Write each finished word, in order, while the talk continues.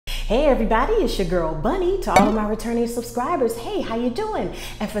Hey everybody, it's your girl Bunny. To all of my returning subscribers, hey, how you doing?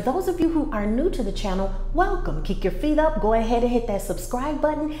 And for those of you who are new to the channel, welcome. Kick your feet up, go ahead and hit that subscribe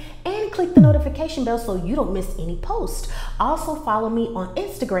button and click the notification bell so you don't miss any post. Also follow me on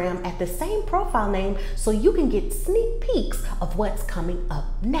Instagram at the same profile name so you can get sneak peeks of what's coming up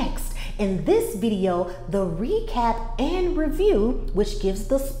next. In this video, the recap and review, which gives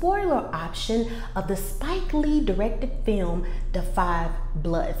the spoiler option of the Spike Lee directed film, The Five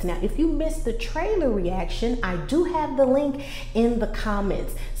Bloods. Now, if you missed the trailer reaction, I do have the link in the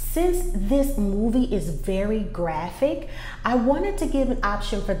comments. Since this movie is very graphic, I wanted to give an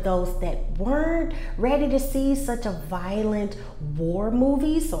option for those that weren't ready to see such a violent war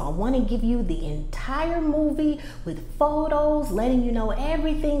movie. So I want to give you the entire movie with photos, letting you know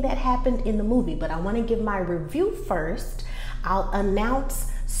everything that happened in the movie. But I want to give my review first. I'll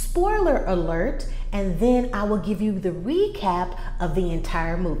announce spoiler alert, and then I will give you the recap of the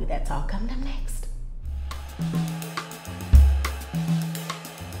entire movie. That's all coming up next.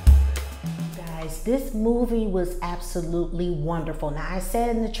 Guys, this movie was absolutely wonderful. Now, I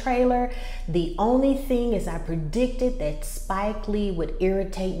said in the trailer, the only thing is I predicted that Spike Lee would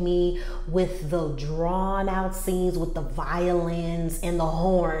irritate me with the drawn out scenes with the violins and the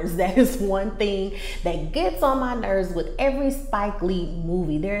horns. That is one thing that gets on my nerves with every Spike Lee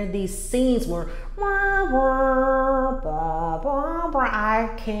movie. There are these scenes where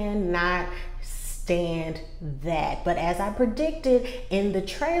I cannot stand that. But as I predicted in the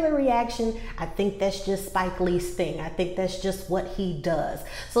trailer reaction, I think that's just Spike Lee's thing. I think that's just what he does.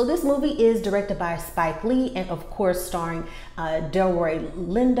 So this movie is directed by Spike Lee and of course starring Delroy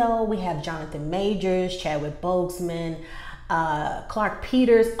Lindo. We have Jonathan Majors, Chadwick Boseman, Clarke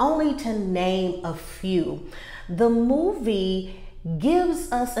Peters, only to name a few. The movie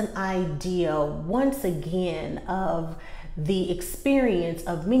gives us an idea once again of the experience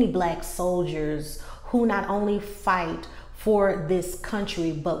of many Black soldiers who not only fight for this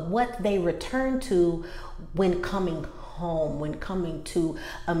country, but what they return to when coming home, when coming to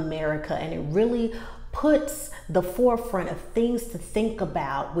America. And it really puts the forefront of things to think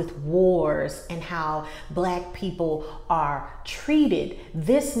about with wars and how Black people are treated.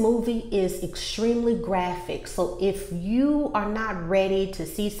 This movie is extremely graphic. So if you are not ready to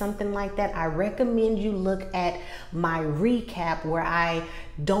see something like that, I recommend you look at my recap where I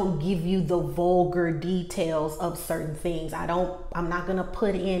don't give you the vulgar details of certain things. I'm not gonna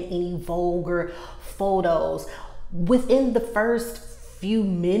put in any vulgar photos. Within the first few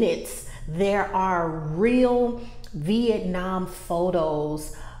minutes, there are real Vietnam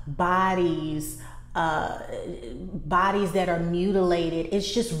photos, bodies that are mutilated.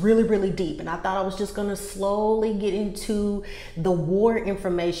 It's just really, really deep. And I thought I was just gonna slowly get into the war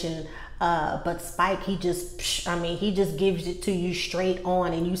information. But Spike, he just gives it to you straight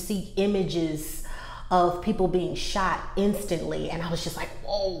on, and you see images of people being shot instantly. And I was just like,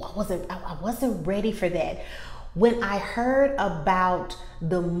 whoa, I wasn't ready for that. When I heard about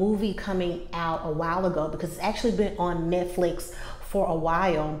the movie coming out a while ago, because it's actually been on Netflix for a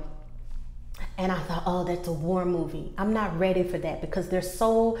while, and I thought, oh, that's a war movie. I'm not ready for that because there's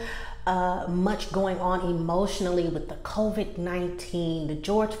so much going on emotionally with the COVID-19, the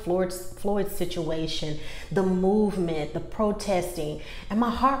George Floyd situation, the movement, the protesting, and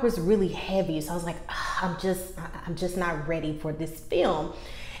my heart was really heavy. So I was like, I'm just not ready for this film.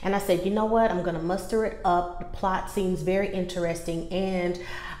 And I said, you know what? I'm going to muster it up. The plot seems very interesting. And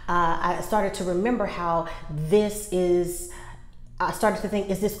I started to remember how I started to think,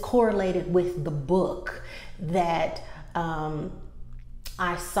 is this correlated with the book that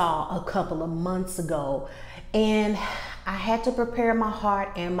I saw a couple of months ago? And I had to prepare my heart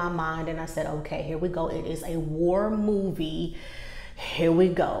and my mind. And I said, okay, here we go. It is a war movie. Here we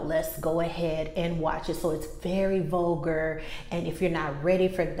go. Let's go ahead and watch it. So it's very vulgar, and if you're not ready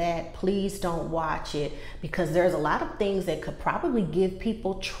for that, please don't watch it, because there's a lot of things that could probably give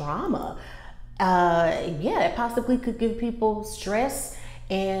people trauma. Yeah, it possibly could give people stress.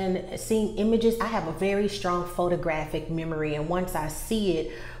 And seeing images, I have a very strong photographic memory, and once I see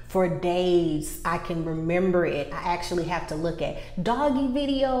it for days, I can remember it. I actually have to look at doggy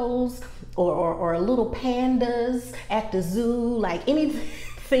videos or little pandas at the zoo, like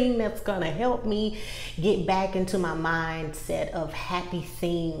anything that's gonna help me get back into my mindset of happy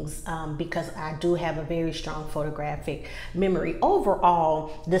things, because I do have a very strong photographic memory.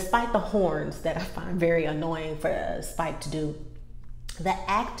 Overall, despite the horns that I find very annoying for Spike to do, the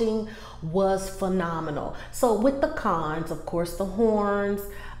acting was phenomenal. So with the cons, of course, the horns,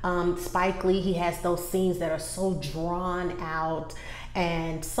 Spike Lee, he has those scenes that are so drawn out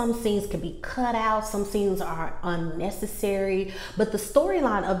and some scenes can be cut out, some scenes are unnecessary, but the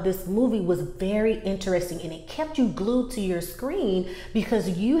storyline of this movie was very interesting, and it kept you glued to your screen because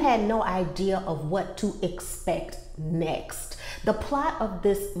you had no idea of what to expect next. The plot of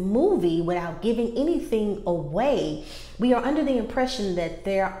this movie, without giving anything away, we are under the impression that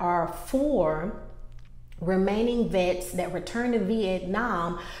there are 4 remaining vets that return to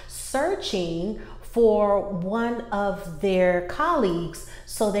Vietnam searching for one of their colleagues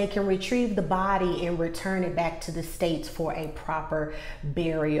so they can retrieve the body and return it back to the States for a proper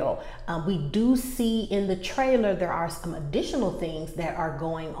burial. We do see in the trailer there are some additional things that are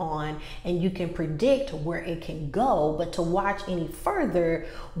going on, and you can predict where it can go, but to watch any further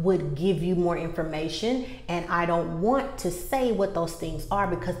would give you more information, and I don't want to say what those things are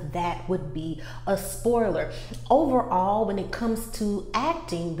because that would be a spoiler. Overall, when it comes to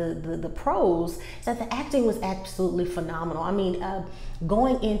acting, the pros, that the acting was absolutely phenomenal. I mean,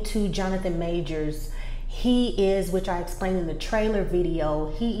 going into Jonathan Majors, he is, which I explained in the trailer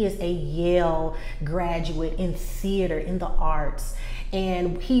video, he is a Yale graduate in theater, in the arts,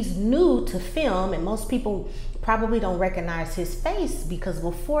 and he's new to film, and most people probably don't recognize his face because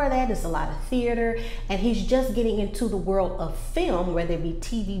before that it's a lot of theater, and he's just getting into the world of film, whether it be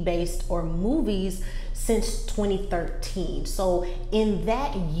TV based or movies, since 2013. So in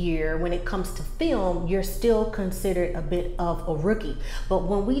that year, when it comes to film, you're still considered a bit of a rookie. But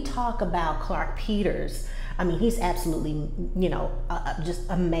when we talk about Clarke Peters, I mean, he's absolutely, you know, just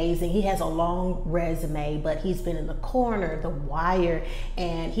amazing. He has a long resume, but he's been in The Corner, The Wire,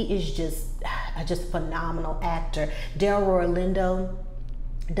 and he is just a phenomenal actor. Delroy Lindo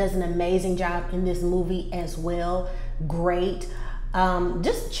does an amazing job in this movie as well. Great.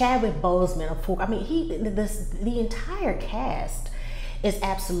 Just Chadwick Boseman, I mean, the entire cast is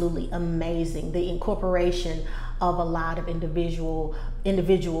absolutely amazing. The incorporation of a lot of individuals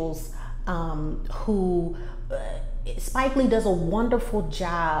who Spike Lee does a wonderful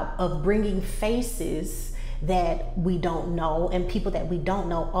job of bringing faces that we don't know and people that we don't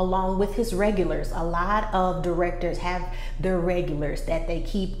know along with his regulars. A lot of directors have their regulars that they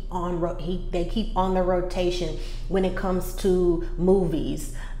keep on the rotation when it comes to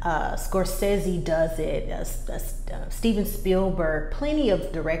movies. Scorsese does it, Steven Spielberg, plenty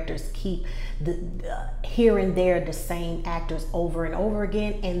of directors keep here and there the same actors over and over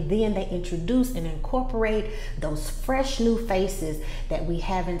again, and then they introduce and incorporate those fresh new faces that we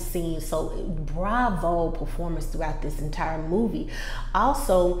haven't seen. So bravo performance throughout this entire movie.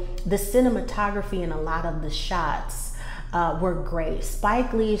 Also, the cinematography and a lot of the shots were great.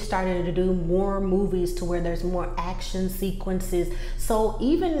 Spike Lee is starting to do more movies to where there's more action sequences. So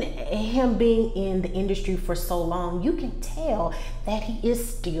even him being in the industry for so long, you can tell that he is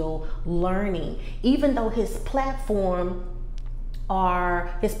still learning. Even though his platforms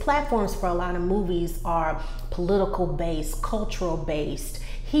for a lot of movies are political based, cultural based,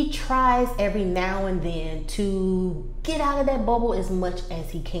 he tries every now and then to get out of that bubble as much as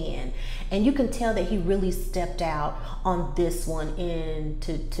he can. And you can tell that he really stepped out on this one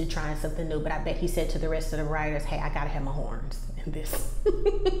into trying something new. But I bet he said to the rest of the writers, hey, I gotta have my horns in this.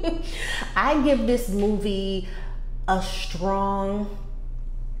 I give this movie a strong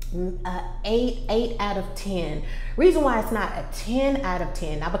 8 out of 10. Reason why it's not a 10 out of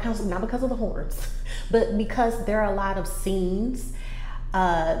 10, not because of the horns, but because there are a lot of scenes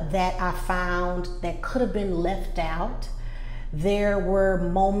that I found that could have been left out. There were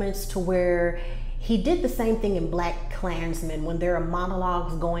moments to where he did the same thing in BlacKkKlansman when there are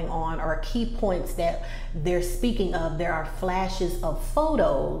monologues going on or key points that they're speaking of. There are flashes of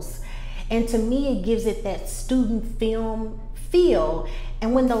photos, and to me it gives it that student film feel.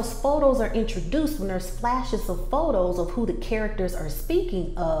 And when those photos are introduced, when there's flashes of photos of who the characters are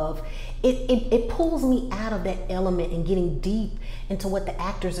speaking of, it pulls me out of that element and getting deep into what the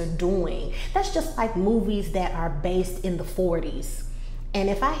actors are doing. That's just like movies that are based in the 40s. And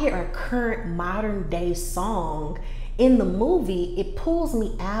if I hear a current modern day song in the movie, it pulls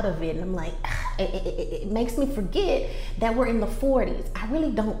me out of it, and I'm like, it makes me forget that we're in the 40s. I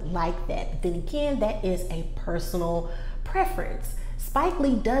really don't like that. But then again, that is a personal preference. Spike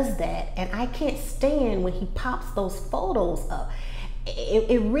Lee does that, and I can't stand when he pops those photos up.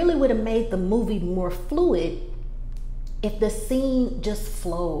 It really would have made the movie more fluid if the scene just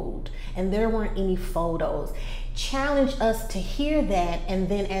flowed and there weren't any photos. Challenge us to hear that, and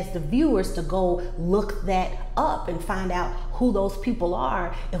then as the viewers to go look that up and find out who those people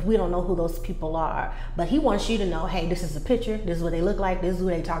are if we don't know who those people are. But he wants you to know, hey, this is a picture, this is what they look like, this is who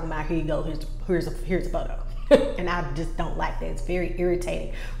they talking about, here you go, here's a photo. And I just don't like that. It's very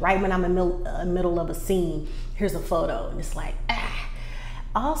irritating. Right when I'm in the middle of a scene, here's a photo, and it's like,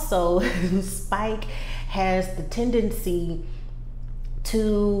 Also, Spike has the tendency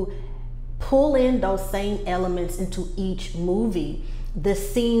to pull in those same elements into each movie. The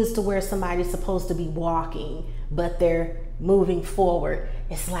scenes to where somebody's supposed to be walking, but they're moving forward.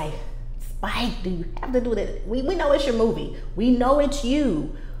 It's like, Spike, do you have to do that? We know it's your movie. We know it's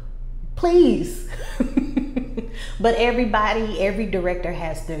you. Please. But every director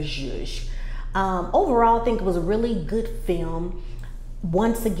has their zhuzh. Overall, I think it was a really good film.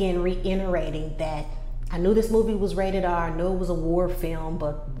 Once again, reiterating that I knew this movie was rated R, I knew it was a war film,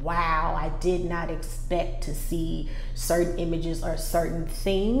 but wow, I did not expect to see certain images or certain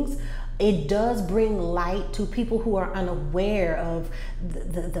things. It does bring light to people who are unaware of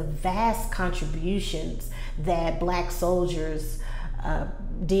the vast contributions that Black soldiers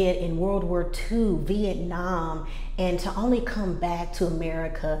did in World War II, Vietnam, and to only come back to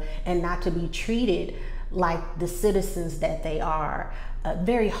America and not to be treated like the citizens that they are.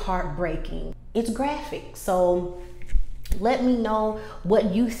 Very heartbreaking. It's graphic, so let me know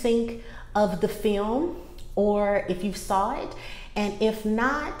what you think of the film, or if you saw it. And if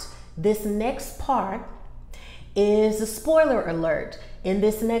not, this next part is a spoiler alert. In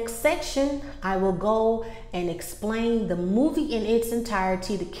this next section, I will go and explain the movie in its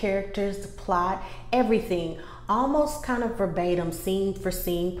entirety, the characters, the plot, everything, almost kind of verbatim, scene for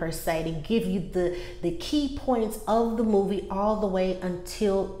scene per se, to give you the key points of the movie all the way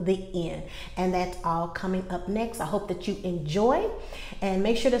until the end. And that's all coming up next. I hope that you enjoy, and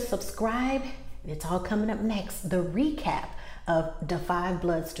make sure to subscribe. It's all coming up next, the recap of Da 5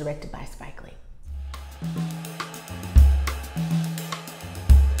 Bloods, directed by Spike Lee.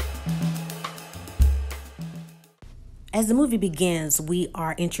 As the movie begins, we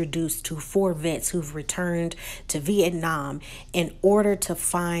are introduced to 4 vets who've returned to Vietnam in order to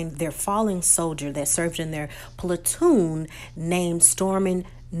find their fallen soldier that served in their platoon named Stormin'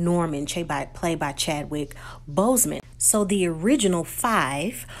 Norman, played by Chadwick Boseman. So the original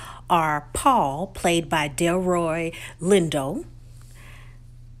 5 are Paul, played by Delroy Lindo,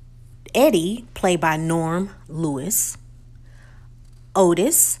 Eddie, played by Norm Lewis,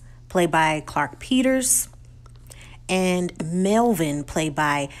 Otis, played by Clarke Peters, and Melvin, played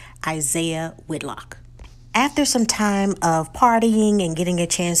by Isiah Whitlock. After some time of partying and getting a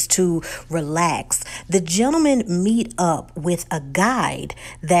chance to relax, the gentlemen meet up with a guide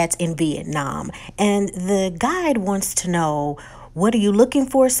that's in Vietnam. And the guide wants to know, what are you looking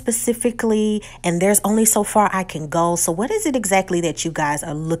for specifically? And there's only so far I can go. So what is it exactly that you guys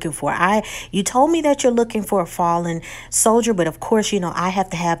are looking for? You told me that you're looking for a fallen soldier, but of course, I have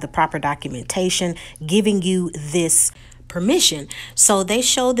to have the proper documentation giving you this permission. So they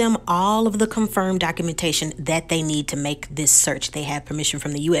show them all of the confirmed documentation that they need to make this search. They have permission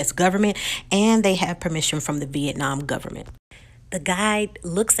from the U.S. government, and they have permission from the Vietnam government. The guide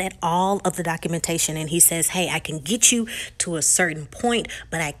looks at all of the documentation and he says, hey, I can get you to a certain point,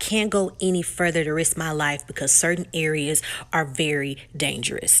 but I can't go any further to risk my life because certain areas are very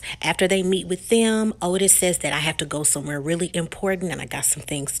dangerous. After they meet with them, Otis says that I have to go somewhere really important and I got some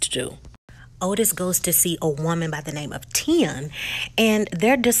things to do. Otis goes to see a woman by the name of Tien, and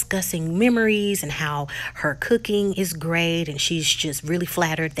they're discussing memories and how her cooking is great, and she's just really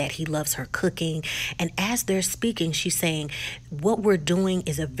flattered that he loves her cooking. And as they're speaking, she's saying, what we're doing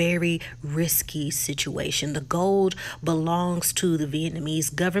is a very risky situation. The gold belongs to the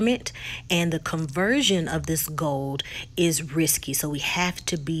Vietnamese government, and the conversion of this gold is risky, so we have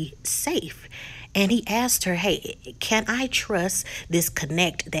to be safe. And he asked her, hey, can I trust this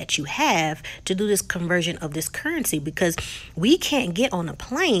connect that you have to do this conversion of this currency? Because we can't get on a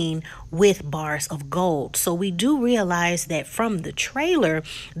plane with bars of gold. So we do realize that from the trailer,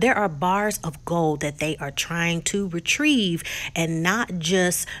 there are bars of gold that they are trying to retrieve, and not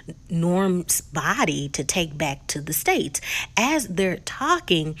just Norm's body to take back to the States. As they're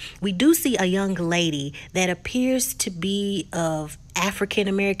talking, we do see a young lady that appears to be of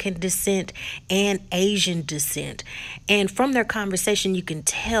African-American descent and Asian descent. And from their conversation, you can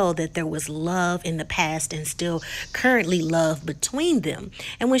tell that there was love in the past and still currently love between them.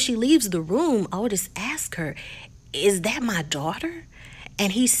 And when she leaves the room, Otis asks her, is that my daughter?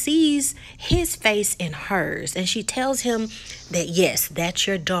 And he sees his face in hers. And she tells him that, yes, that's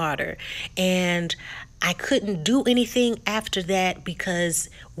your daughter. And I couldn't do anything after that because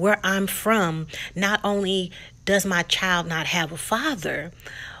where I'm from, not only does my child not have a father,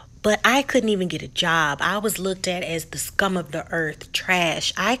 but I couldn't even get a job. I was looked at as the scum of the earth,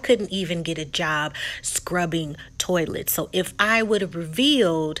 trash. I couldn't even get a job scrubbing toilets. So if I would have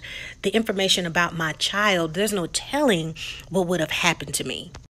revealed the information about my child, there's no telling what would have happened to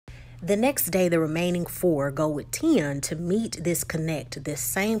me. The next day, the remaining 4 go with Tian to meet this connect, this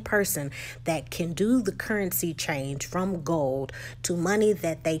same person that can do the currency change from gold to money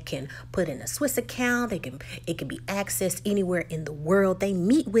that they can put in a Swiss account. It can be accessed anywhere in the world. They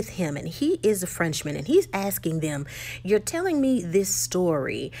meet with him, and he is a Frenchman, and he's asking them, you're telling me this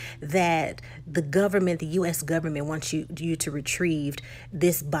story that the government, the U.S. government wants you to retrieve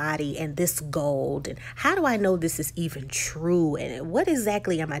this body and this gold, and how do I know this is even true, and what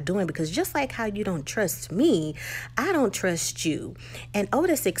exactly am I doing? Because just like how you don't trust me, I don't trust you. And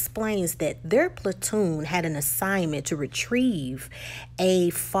Otis explains that their platoon had an assignment to retrieve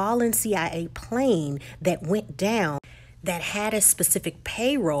a fallen CIA plane that went down that had a specific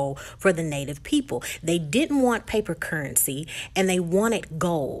payroll for the native people. They didn't want paper currency and they wanted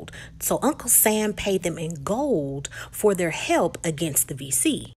gold. So Uncle Sam paid them in gold for their help against the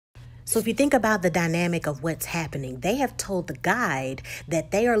VC. So if you think about the dynamic of what's happening, they have told the guide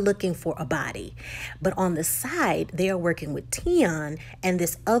that they are looking for a body. But on the side, they are working with Tian and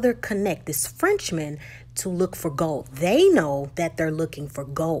this other connect, this Frenchman, to look for gold. They know that they're looking for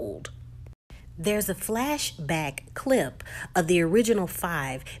gold. There's a flashback clip of the original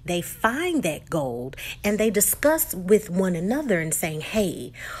 5. They find that gold and they discuss with one another and saying,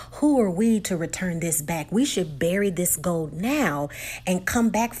 hey, who are we to return this back? We should bury this gold now and come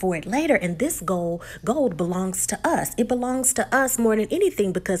back for it later. And this gold belongs to us. It belongs to us more than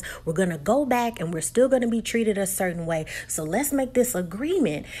anything because we're going to go back and we're still going to be treated a certain way. So let's make this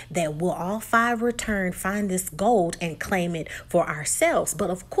agreement that we'll all 5 return, find this gold and claim it for ourselves. But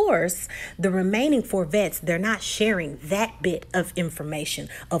of course, the remaining 4 vets, they're not sharing that bit of information,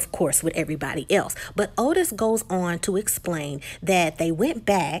 of course, with everybody else. But Otis goes on to explain that they went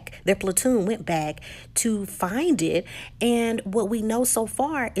back, their platoon went back to find it. And what we know so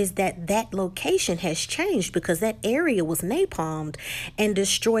far is that that location has changed because that area was napalmed and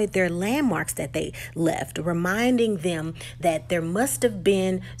destroyed their landmarks that they left, reminding them that there must have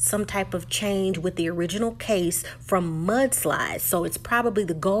been some type of change with the original case from mudslides. So it's probably,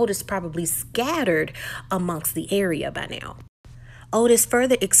 the gold is probably scattered amongst the area by now. Otis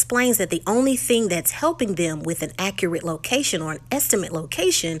further explains that the only thing that's helping them with an accurate location or an estimate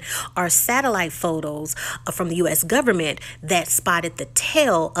location are satellite photos from the U.S. government that spotted the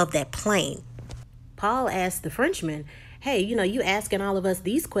tail of that plane. Paul asked the Frenchman, hey, you asking all of us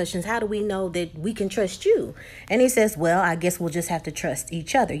these questions. How do we know that we can trust you? And he says, well, I guess we'll just have to trust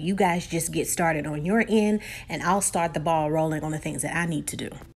each other. You guys just get started on your end and I'll start the ball rolling on the things that I need to do.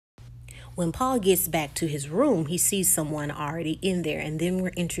 When Paul gets back to his room, he sees someone already in there. And then we're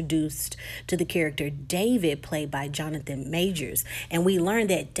introduced to the character David, played by Jonathan Majors. And we learn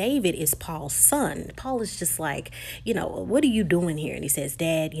that David is Paul's son. Paul is just like, what are you doing here? And he says,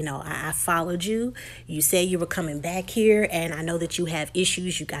 Dad, I followed you. You said you were coming back here. And I know that you have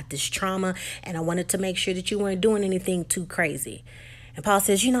issues. You got this trauma. And I wanted to make sure that you weren't doing anything too crazy. And Paul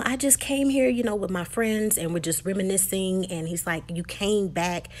says, I just came here, with my friends and we're just reminiscing. And he's like, you came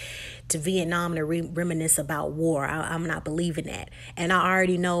back to Vietnam to reminisce about war. I'm not believing that. And I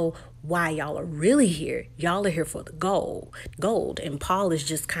already know why y'all are really here. Y'all are here for the gold. And Paul is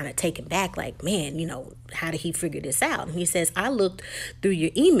just kind of taken back like, man, how did he figure this out? And he says, I looked through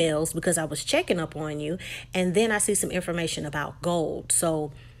your emails because I was checking up on you. And then I see some information about gold.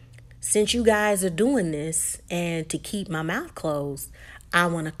 So since you guys are doing this and to keep my mouth closed, I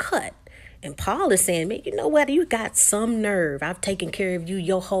want to cut. And Paul is saying, man, you know what? You got some nerve. I've taken care of you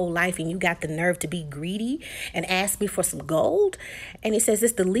your whole life and you got the nerve to be greedy and ask me for some gold. And he says,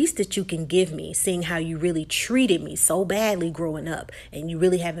 it's the least that you can give me, seeing how you really treated me so badly growing up and you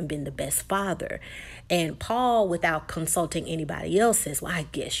really haven't been the best father. And Paul, without consulting anybody else, says, well, I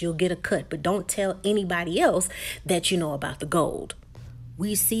guess you'll get a cut, but don't tell anybody else that you know about the gold.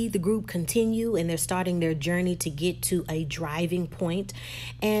 We see the group continue and they're starting their journey to get to a driving point.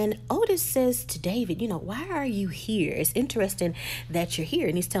 And Otis says to David, why are you here? It's interesting that you're here.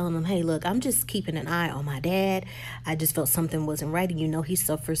 And he's telling them, hey, look, I'm just keeping an eye on my dad. I just felt something wasn't right. And he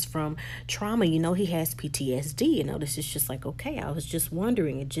suffers from trauma. He has PTSD. And Otis is just like, okay, I was just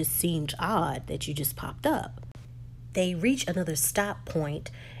wondering. It just seemed odd that you just popped up. They reach another stop point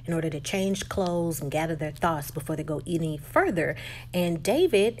in order to change clothes and gather their thoughts before they go any further. And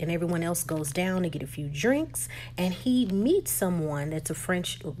David and everyone else goes down to get a few drinks. And he meets someone that's a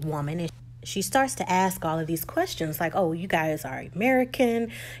French woman. And she starts to ask all of these questions like, oh, you guys are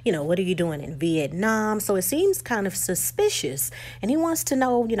American. What are you doing in Vietnam? So it seems kind of suspicious. And he wants to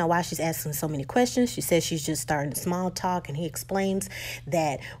know, why she's asking so many questions. She says she's just starting small talk. And he explains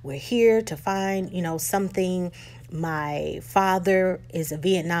that we're here to find, something My father is a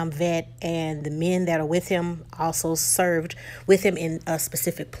Vietnam vet, and the men that are with him also served with him in a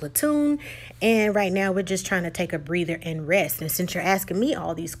specific platoon. And right now we're just trying to take a breather and rest. And since you're asking me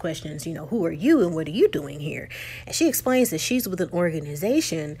all these questions, who are you and what are you doing here? And she explains that she's with an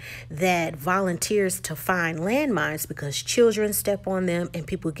organization that volunteers to find landmines because children step on them and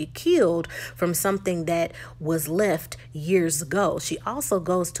people get killed from something that was left years ago. She also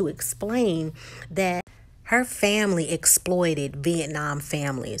goes to explain that her family exploited Vietnam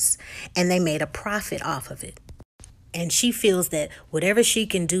families and they made a profit off of it. And she feels that whatever she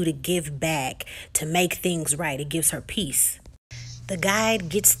can do to give back, to make things right, it gives her peace. The guide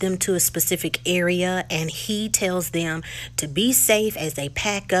gets them to a specific area and he tells them to be safe as they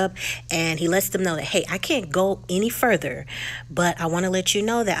pack up, and he lets them know that, hey, I can't go any further, but I want to let you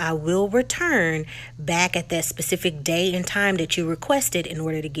know that I will return back at that specific day and time that you requested in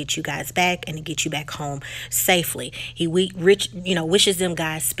order to get you guys back and to get you back home safely. He wishes them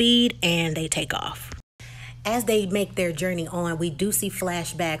Godspeed, and they take off. As they make their journey on, we do see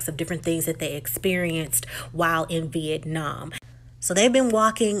flashbacks of different things that they experienced while in Vietnam. So they've been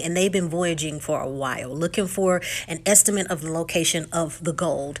walking and they've been voyaging for a while, looking for an estimate of the location of the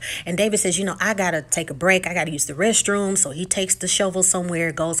gold. And David says, I got to take a break. I got to use the restroom. So he takes the shovel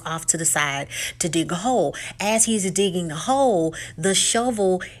somewhere, goes off to the side to dig a hole. As he's digging the hole, the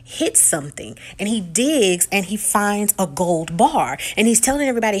shovel hits something and he digs and he finds a gold bar. And he's telling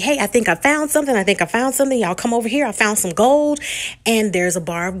everybody, hey, I think I found something. Y'all come over here. I found some gold. And there's a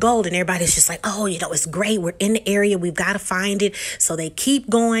bar of gold. And everybody's just like, oh, it's great. We're in the area. We've got to find it. So they keep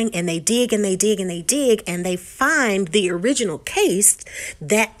going and they dig and they dig and they dig and they find the original case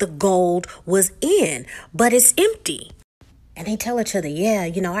that the gold was in, but it's empty. And they tell each other,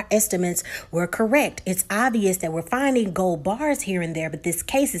 yeah, our estimates were correct. It's obvious that we're finding gold bars here and there, but this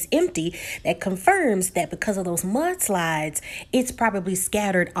case is empty. That confirms that because of those mudslides, it's probably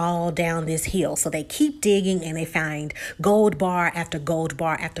scattered all down this hill. So they keep digging and they find gold bar after gold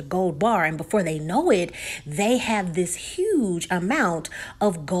bar after gold bar. And before they know it, they have this huge amount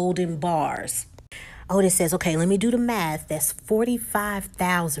of golden bars. Otis says, okay, let me do the math. That's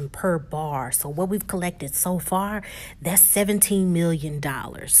 $45,000 per bar. So what we've collected so far, that's $17 million.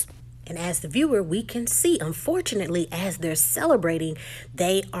 And as the viewer, we can see, unfortunately, as they're celebrating,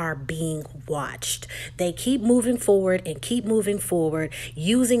 they are being watched. They keep moving forward and keep moving forward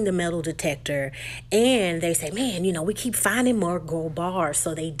using the metal detector. And they say, man, we keep finding more gold bars.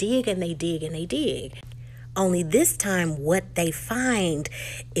 So they dig and they dig and they dig. Only this time what they find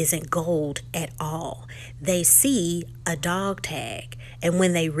isn't gold at all. They see a dog tag, and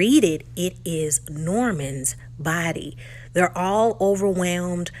when they read it, it is Norman's body. They're all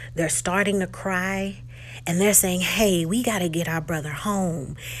overwhelmed. They're starting to cry, and they're saying, hey, we got to get our brother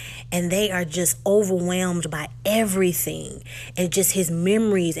home. And they are just overwhelmed by everything and just his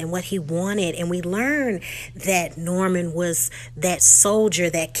memories and what he wanted. And we learn that Norman was that soldier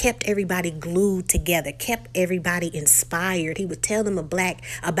that kept everybody glued together, kept everybody inspired. He would tell them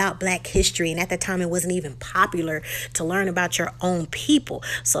about Black history. And at the time, it wasn't even popular to learn about your own people.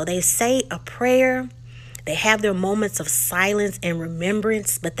 So they say a prayer. They have their moments of silence and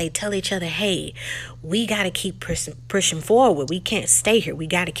remembrance, but they tell each other, hey, we got to keep pushing forward. We can't stay here. We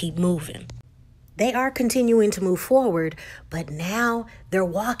got to keep moving. They are continuing to move forward, but now they're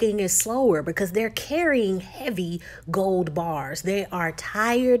walking is slower because they're carrying heavy gold bars. They are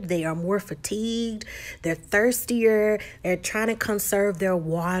tired. They are more fatigued. They're thirstier. They're trying to conserve their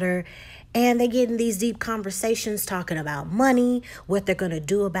water. And they get in these deep conversations talking about money, what they're going to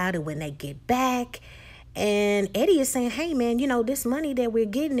do about it when they get back. And Eddie is saying, hey, man, this money that we're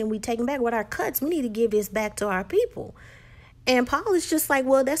getting and we taking back with our cuts, we need to give this back to our people. And Paul is just like,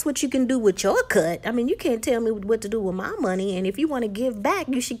 well, that's what you can do with your cut. I mean, you can't tell me what to do with my money. And if you want to give back,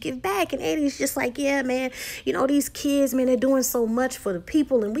 you should give back. And Eddie's just like, yeah, man, these kids, man, they're doing so much for the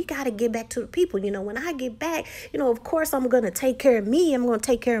people. And we got to give back to the people. When I get back, of course, I'm going to take care of me. I'm going to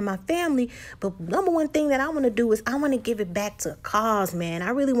take care of my family. But number one thing that I want to do is I want to give it back to a cause, man.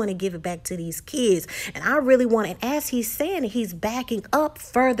 I really want to give it back to these kids. And I really want it. As he's saying it, he's backing up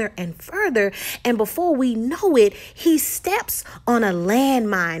further and further. And before we know it, he steps on a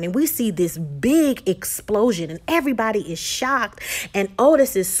landmine and we see this big explosion and everybody is shocked and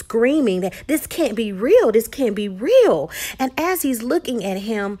Otis is screaming that this can't be real. This can't be real. And as he's looking at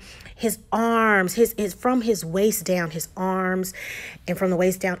him, his arms, his from his waist down, his arms and from the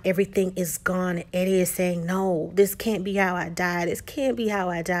waist down, everything is gone. And Eddie is saying, no, this can't be how I die. This can't be how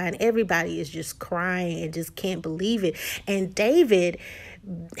I die. And everybody is just crying and just can't believe it. And David,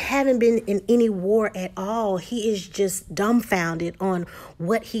 haven't been in any war at all. He is just dumbfounded on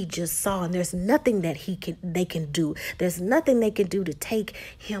what he just saw. And there's nothing that they can do. There's nothing they can do to take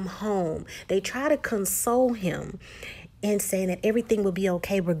him home. They try to console him and saying that everything will be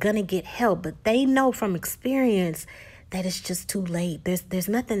okay. We're going to get help. But they know from experience that it's just too late. There's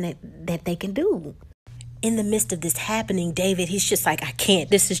nothing that they can do. In the midst of this happening, David, he's just like, I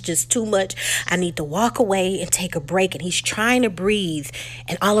can't. This is just too much. I need to walk away and take a break. And he's trying to breathe.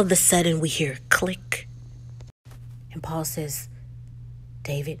 And all of a sudden we hear click. And Paul says,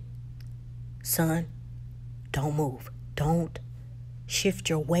 David, son, don't move. Don't shift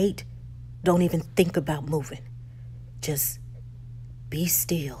your weight. Don't even think about moving. Just be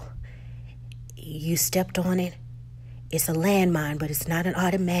still. You stepped on it. It's a landmine, but it's not an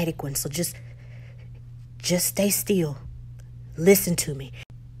automatic one. So just stay still. Listen to me.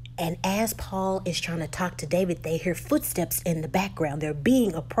 And as Paul is trying to talk to David, they hear footsteps in the background. They're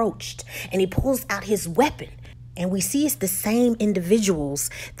being approached. And he pulls out his weapon. And we see it's the same individuals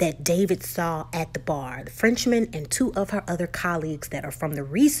that David saw at the bar. The Frenchman and two of her other colleagues that are from the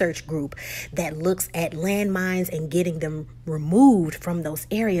research group that looks at landmines and getting them removed from those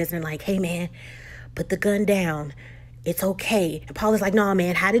areas. And like, hey, man, put the gun down. It's okay. And Paul is like, no,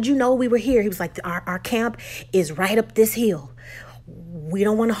 man, how did you know we were here? He was like, our camp is right up this hill. We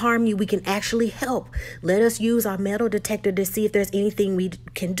don't want to harm you. We can actually help. Let us use our metal detector to see if there's anything we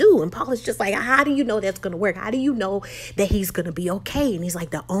can do. And Paul is just like, how do you know that's going to work? How do you know that he's going to be okay? And he's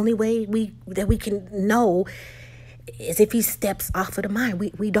like, the only way that we can know is if he steps off of the mine.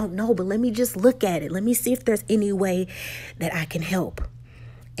 We don't know, but let me just look at it. Let me see if there's any way that I can help.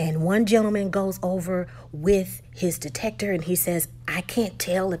 And one gentleman goes over with his detector and he says, I can't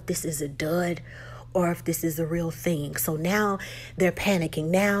tell if this is a dud or if this is a real thing. So now they're panicking.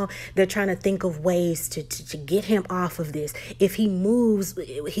 Now they're trying to think of ways to get him off of this. If he moves,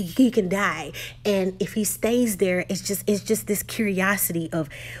 he can die. And if he stays there, it's just this curiosity of,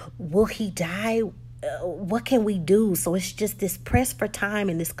 will he die? What can we do? So it's just this press for time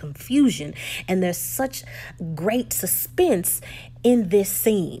and this confusion. And there's such great suspense in this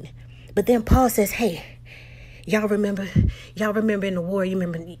scene. But then Paul says, hey, y'all remember in the war, you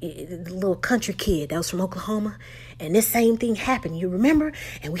remember the little country kid that was from Oklahoma? And this same thing happened, you remember?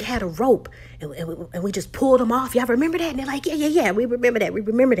 And we had a rope and we just pulled him off. Y'all remember that? And they're like, yeah, we remember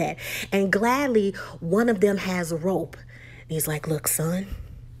that. And gladly, one of them has a rope. And he's like, look, son,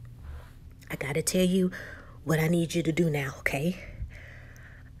 I got to tell you what I need you to do now, okay?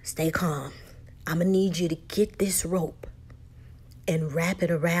 Stay calm. I'm going to need you to get this rope and wrap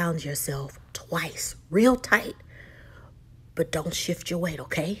it around yourself twice, real tight. But don't shift your weight,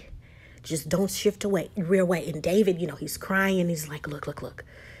 okay? Just don't shift your weight, real weight. And David, he's crying. He's like, look.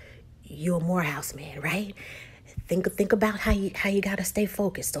 You're a Morehouse man, right? Think about how you got to stay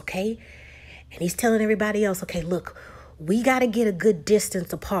focused, okay? And he's telling everybody else, okay, look, we got to get a good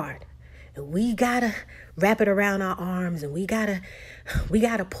distance apart. And we got to wrap it around our arms. And we got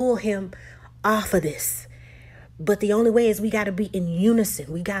to pull him off of this. But the only way is we got to be in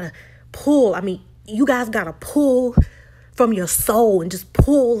unison. We got to pull. I mean, you guys got to pull from your soul and just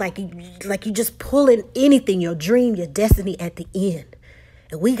pull like you just pulling anything, your dream, your destiny at the end.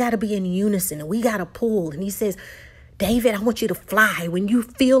 And we got to be in unison and we got to pull. And he says, David, I want you to fly. When you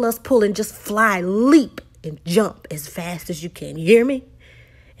feel us pulling, just fly, leap and jump as fast as you can. You hear me?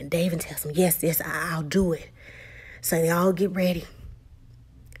 And David tells him, yes, I'll do it. So they all get ready.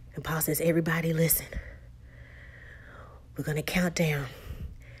 And Paul says, everybody listen. We're going to count down.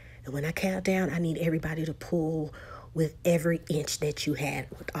 And when I count down, I need everybody to pull with every inch that you have,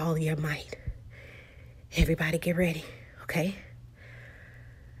 with all your might. Everybody get ready, okay?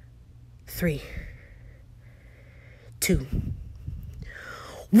 3, 2,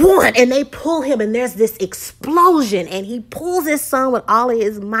 1. And they pull him and there's this explosion and he pulls his son with all of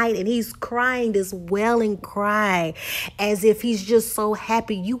his might and he's crying this wailing cry as if he's just so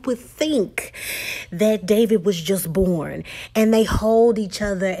happy. You would think that David was just born. And they hold each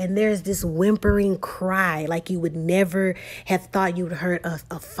other and there's this whimpering cry like you would never have thought you'd heard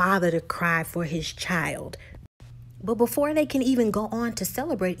a father to cry for his child. But before they can even go on to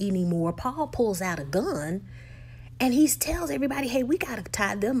celebrate anymore, Paul pulls out a gun. And he tells everybody, hey, we got to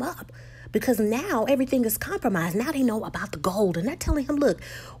tie them up because now everything is compromised. Now they know about the gold. And they're telling him, look,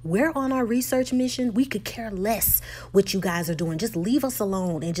 we're on our research mission. We could care less what you guys are doing. Just leave us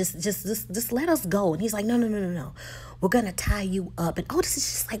alone and just let us go. And he's like, no. We're going to tie you up. And Otis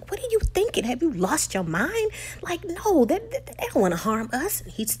is just like, what are you thinking? Have you lost your mind? Like, no, they don't want to harm us.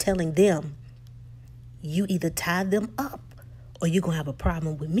 And he's telling them, you either tie them up or you're going to have a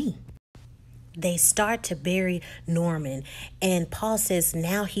problem with me. They start to bury Norman, and Paul says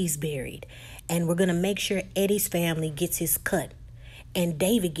now he's buried, and we're going to make sure Eddie's family gets his cut, and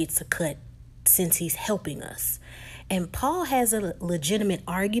David gets a cut since he's helping us. And Paul has a legitimate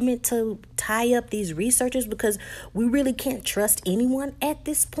argument to tie up these researchers because we really can't trust anyone at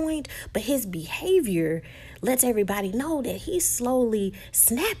this point. But his behavior lets everybody know that he's slowly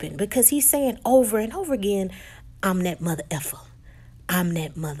snapping because he's saying over and over again, I'm that mother effer. I'm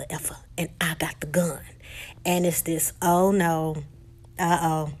that mother effer. And I got the gun. And it's this, oh no,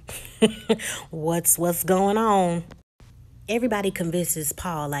 what's going on? Everybody convinces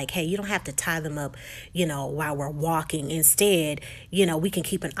Paul, like, hey, you don't have to tie them up, while we're walking. Instead, we can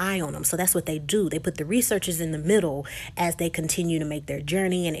keep an eye on them. So that's what they do. They put the researchers in the middle as they continue to make their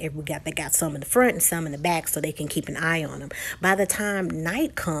journey. And they got some in the front and some in the back so they can keep an eye on them. By the time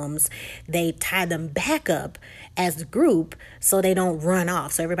night comes, they tie them back up as a group so they don't run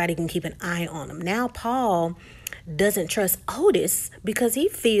off. So everybody can keep an eye on them. Now, Paul doesn't trust Otis because he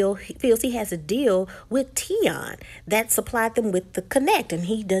feels he has a deal with Tion that supplied them with the connect, and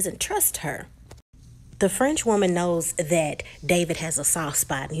he doesn't trust her. The French woman knows that David has a soft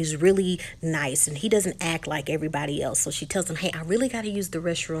spot and he's really nice and he doesn't act like everybody else. So she tells him, hey, I really got to use the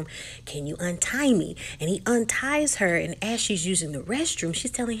restroom. Can you untie me? And he unties her. And as she's using the restroom, she's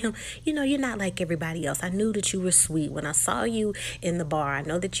telling him, you're not like everybody else. I knew that you were sweet. When I saw you in the bar, I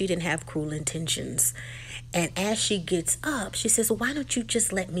know that you didn't have cruel intentions. And as she gets up, she says, well, why don't you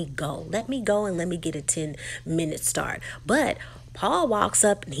just let me go? Let me go and let me get a 10-minute start. But Paul walks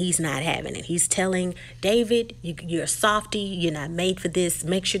up and he's not having it. He's telling David, you're a softy. You're not made for this.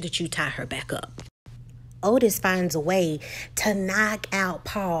 Make sure that you tie her back up. Otis finds a way to knock out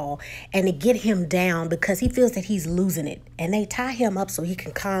Paul and to get him down because he feels that he's losing it. And they tie him up so he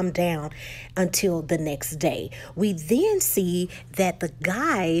can calm down until the next day. We then see that the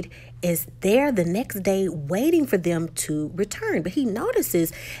guide is there the next day waiting for them to return. But he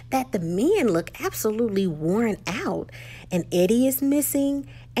notices that the men look absolutely worn out and Eddie is missing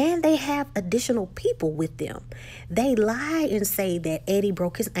and they have additional people with them. They lie and say that Eddie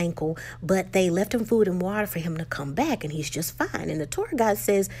broke his ankle, but they left him food and water for him to come back and he's just fine. And the tour guide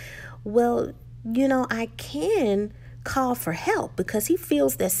says, well, I can call for help because he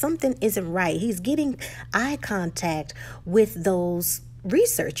feels that something isn't right. He's getting eye contact with those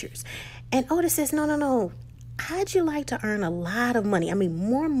researchers. And Otis says, no. How'd you like to earn a lot of money? I mean,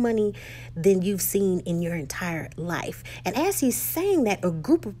 more money than you've seen in your entire life. And as he's saying that, a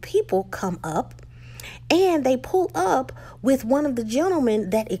group of people come up and they pull up with one of the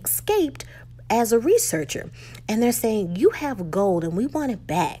gentlemen that escaped as a researcher. And they're saying, you have gold and we want it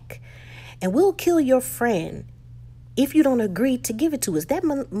back. And we'll kill your friend if you don't agree to give it to us. That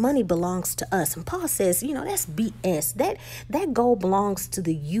money belongs to us. And Paul says, that's BS. That gold belongs to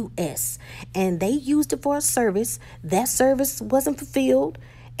the U.S. And they used it for a service. That service wasn't fulfilled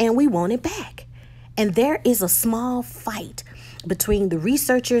and we want it back. And there is a small fight between the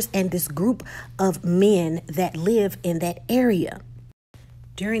researchers and this group of men that live in that area.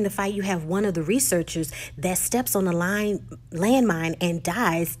 During the fight, you have one of the researchers that steps on a landmine and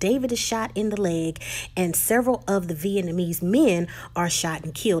dies. David is shot in the leg, and several of the Vietnamese men are shot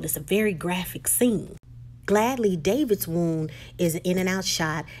and killed. It's a very graphic scene. Gladly, David's wound is an in-and-out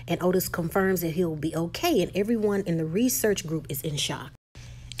shot, and Otis confirms that he'll be okay, and everyone in the research group is in shock.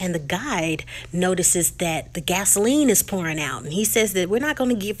 And the guide notices that the gasoline is pouring out. And he says that we're not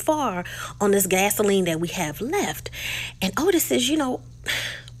going to get far on this gasoline that we have left. And Otis says,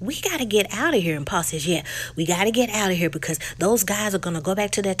 we got to get out of here. And Paul says, yeah, we got to get out of here because those guys are going to go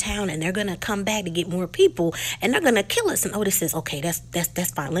back to their town and they're going to come back to get more people and they're going to kill us. And Otis says, okay,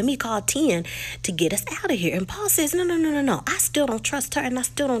 that's fine. Let me call 10 to get us out of here. And Paul says, no. I still don't trust her and I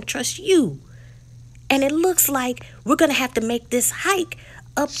still don't trust you. And it looks like we're going to have to make this hike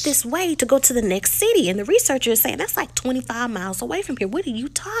up this way to go to the next city. And the researcher is saying, that's like 25 miles away from here. What are you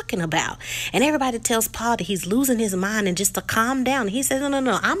talking about? And everybody tells Paul that he's losing his mind and just to calm down. He says,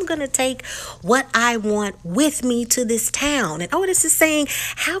 no. I'm going to take what I want with me to this town. And Otis is saying,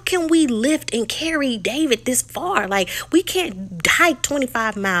 how can we lift and carry David this far? Like, we can't hike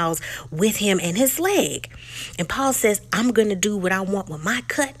 25 miles with him and his leg. And Paul says, I'm going to do what I want with my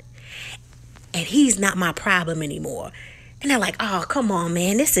cut. And he's not my problem anymore. And they're like, oh, come on,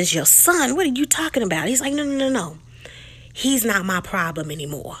 man. This is your son. What are you talking about? He's like, no. He's not my problem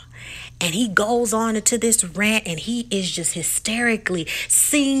anymore. And he goes on into this rant and he is just hysterically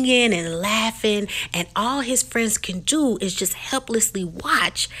singing and laughing. And all his friends can do is just helplessly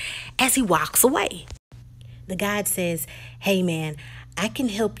watch as he walks away. The guide says, hey, man, I can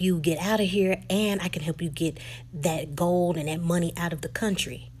help you get out of here and I can help you get that gold and that money out of the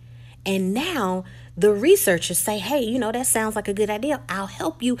country. And now the researchers say, hey, you know, that sounds like a good idea. I'll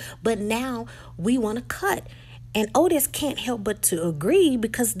help you. But now we want to cut. And Otis can't help but to agree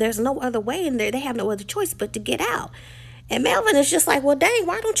because there's no other way in there. They have no other choice but to get out. And Melvin is just like, well, dang,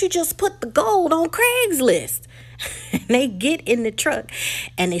 why don't you just put the gold on Craigslist? And they get in the truck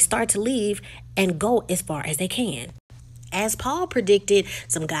and they start to leave and go as far as they can. As Paul predicted,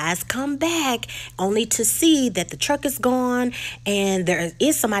 some guys come back only to see that the truck is gone and there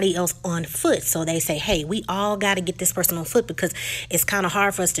is somebody else on foot. So they say, hey, we all got to get this person on foot because it's kind of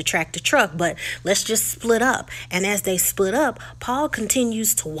hard for us to track the truck, but let's just split up. And as they split up, Paul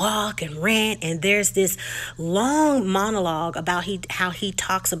continues to walk and rant, and there's this long monologue about how he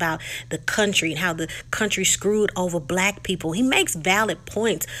talks about the country and how the country screwed over black people. He makes valid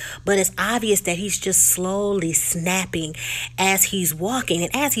points, but it's obvious that he's just slowly snapping as he's walking.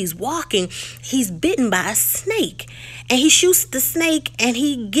 And as he's walking, he's bitten by a snake, and he shoots the snake and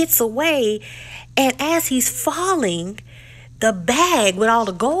he gets away. And as he's falling, the bag with all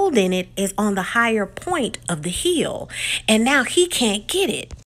the gold in it is on the higher point of the hill, and now he can't get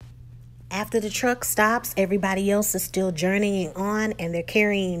it. After the truck stops, everybody else is still journeying on, and they're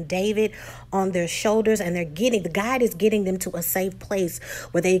carrying David on their shoulders, and the guide is getting them to a safe place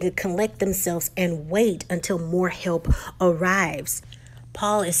where they can collect themselves and wait until more help arrives.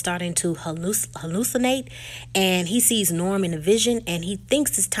 Paul is starting to hallucinate, and he sees Norm in a vision, and he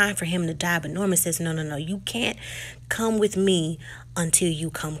thinks it's time for him to die. But Norman says, no, you can't come with me until you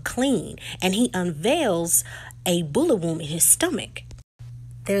come clean. And he unveils a bullet wound in his stomach.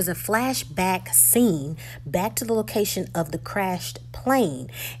 There's a flashback scene back to the location of the crashed plane,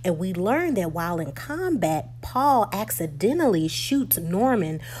 and we learn that while in combat, Paul accidentally shoots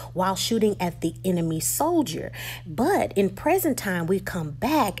Norman while shooting at the enemy soldier. But in present time, we come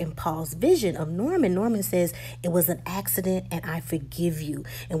back in Paul's vision of Norman. Norman says, it was an accident and I forgive you.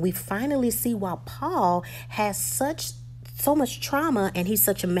 And we finally see why Paul has so much trauma and he's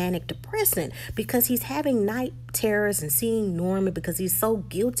such a manic depressant, because he's having night terrors and seeing Norman because he's so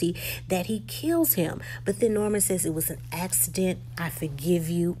guilty that he kills him. But then Norman says, it was an accident. I forgive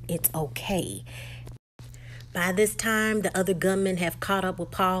you. It's okay. By this time, the other gunmen have caught up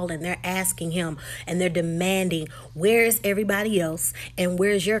with Paul, and they're asking him and they're demanding, where is everybody else? And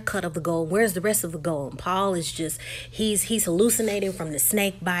where's your cut of the gold? Where's the rest of the gold? And Paul is just, he's hallucinating from the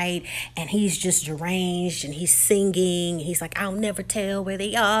snake bite, and he's just deranged, and he's singing. He's like, I'll never tell where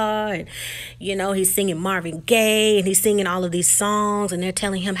they are. And, you know, he's singing Marvin Gaye, and he's singing all of these songs, and they're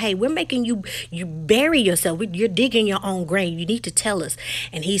telling him, hey, we're making you bury yourself. You're digging your own grave. You need to tell us.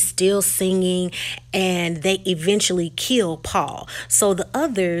 And he's still singing, and they eventually kill Paul. So the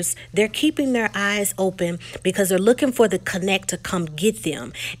others, they're keeping their eyes open because they're looking for the connect to come get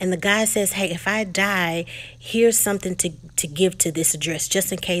them. And the guy says, hey, if I die, here's something to give to this address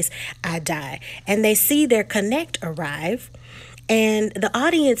just in case I die. And they see their connect arrive. And the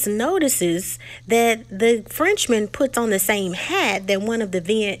audience notices that the Frenchman puts on the same hat that one of the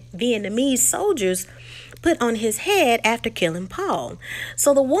Vietnamese soldiers put on his head after killing Paul.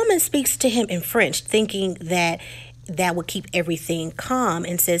 So the woman speaks to him in French, thinking that would keep everything calm,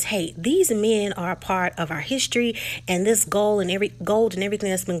 and says, hey, these men are a part of our history, and this gold and everything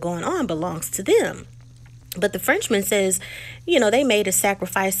that's been going on belongs to them. But the Frenchman says, you know, they made a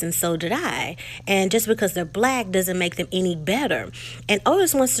sacrifice and so did I. And just because they're black doesn't make them any better. And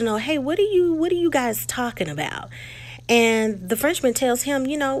Otis wants to know, hey, what are you guys talking about? And the Frenchman tells him,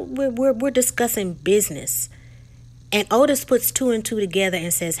 you know, we're discussing business. And Otis puts two and two together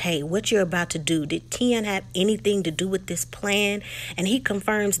and says, hey, what you're about to do, did Tian have anything to do with this plan? And he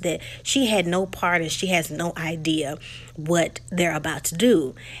confirms that she had no part and she has no idea what they're about to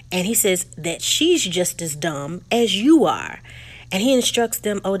do. And he says that she's just as dumb as you are. And he instructs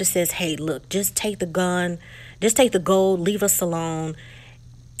them. Otis says, hey, look, just take the gun, just take the gold, leave us alone,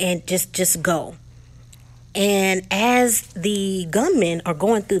 and just go. And as the gunmen are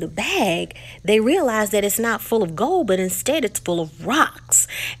going through the bag, they realize that it's not full of gold, but instead it's full of rocks.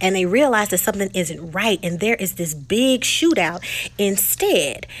 And they realize that something isn't right. And there is this big shootout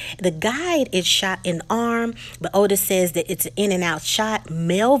instead. The guide is shot in the arm, but Otis says that it's an in and out shot.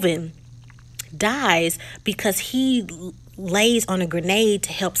 Melvin dies because he lays on a grenade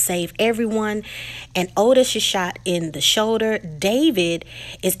to help save everyone, and Otis is shot in the shoulder. David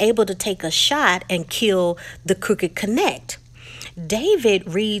is able to take a shot and kill the crooked connect.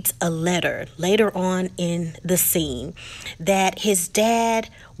 David reads a letter later on in the scene that his dad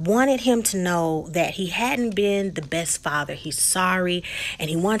wanted him to know that he hadn't been the best father. He's sorry and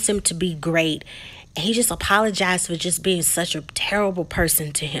he wants him to be great. And he just apologized for just being such a terrible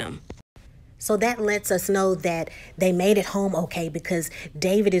person to him. So that lets us know that they made it home okay, because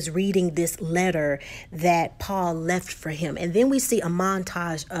David is reading this letter that Paul left for him. And then we see a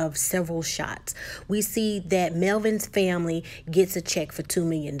montage of several shots. We see that Melvin's family gets a check for $2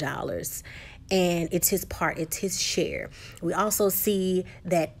 million. And it's his part, it's his share. We also see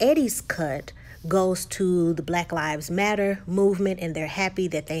that Eddie's cut goes to the Black Lives Matter movement, and they're happy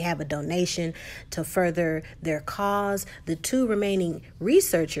that they have a donation to further their cause. The two remaining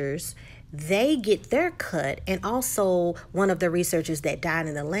researchers, they get their cut, and also one of the researchers that died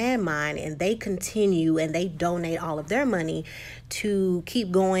in the landmine, and they continue and they donate all of their money to keep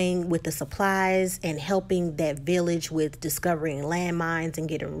going with the supplies and helping that village with discovering landmines and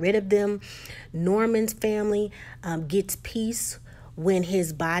getting rid of them. Norman's family gets peace when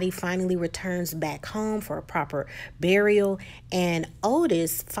his body finally returns back home for a proper burial, and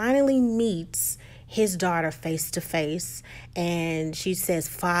Otis finally meets his daughter face to face, and she says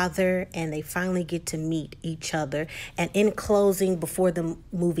father, and they finally get to meet each other. And in closing, before the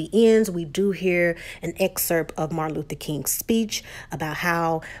movie ends, we do hear an excerpt of Martin Luther King's speech about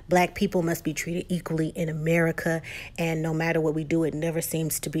how Black people must be treated equally in America, and no matter what we do, it never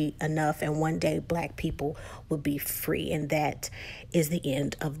seems to be enough, and one day Black people will be free. And that is the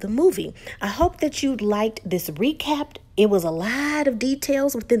end of the movie. I hope that you liked this recap. It was a lot of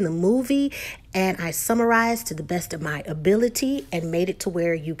details within the movie, and I summarized to the best of my ability and made it to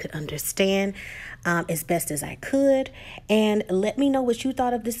where you could understand as best as I could. And let me know what you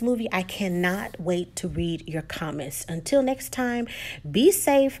thought of this movie. I cannot wait to read your comments. Until next time, be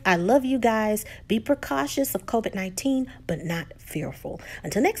safe. I love you guys. Be precautious of COVID-19, but not fearful.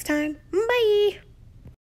 Until next time, bye.